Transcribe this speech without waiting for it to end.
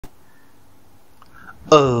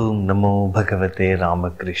Om Namo Bhagavate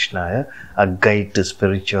Ramakrishnaya, a guide to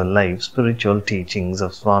spiritual life, spiritual teachings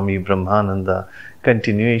of Swami Brahmananda,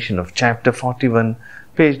 continuation of chapter 41,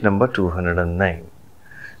 page number 209.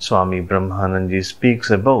 Swami Brahmananda speaks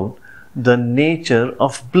about the nature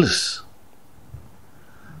of bliss.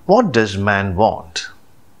 What does man want?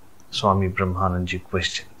 Swami Brahmananda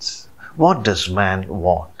questions. What does man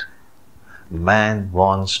want? Man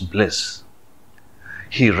wants bliss.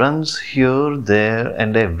 He runs here, there,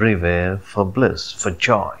 and everywhere for bliss, for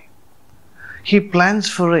joy. He plans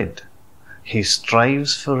for it. He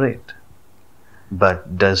strives for it.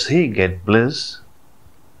 But does he get bliss?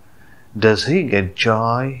 Does he get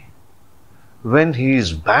joy? When he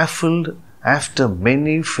is baffled after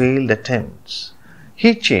many failed attempts,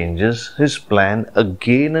 he changes his plan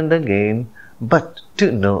again and again, but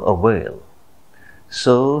to no avail.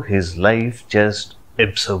 So his life just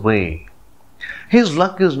ebbs away. His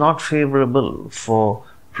luck is not favorable for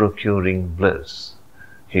procuring bliss.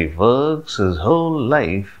 He works his whole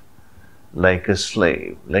life like a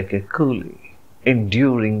slave, like a coolie,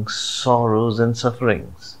 enduring sorrows and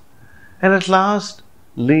sufferings, and at last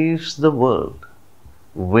leaves the world.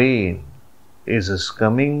 Vain is his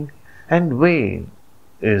coming, and vain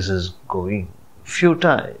is his going.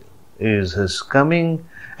 Futile is his coming,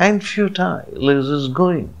 and futile is his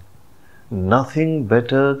going. Nothing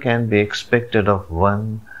better can be expected of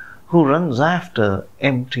one who runs after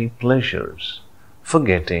empty pleasures,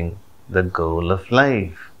 forgetting the goal of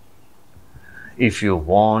life. If you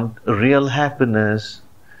want real happiness,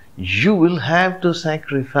 you will have to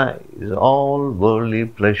sacrifice all worldly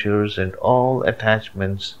pleasures and all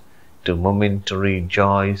attachments to momentary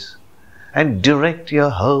joys and direct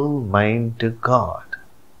your whole mind to God.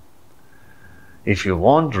 If you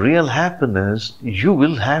want real happiness, you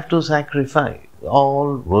will have to sacrifice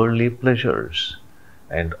all worldly pleasures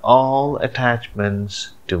and all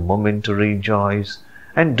attachments to momentary joys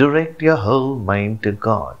and direct your whole mind to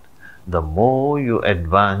God. The more you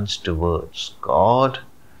advance towards God,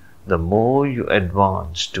 the more you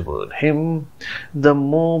advance toward Him, the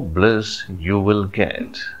more bliss you will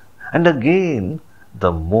get. And again,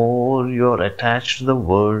 the more you are attached to the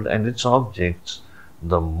world and its objects,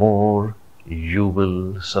 the more you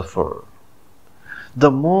will suffer.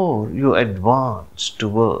 The more you advance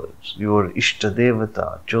towards your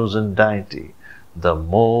Ishtadevata, chosen deity, the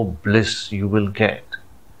more bliss you will get.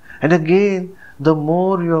 And again, the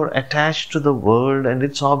more you are attached to the world and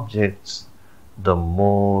its objects, the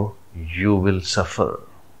more you will suffer.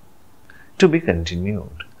 To be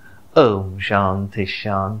continued. Om Shanti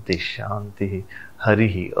Shanti Shanti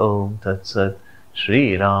Harihi Om Tat Sat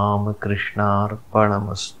Shri Ramakrishna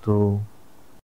Arpanamastu.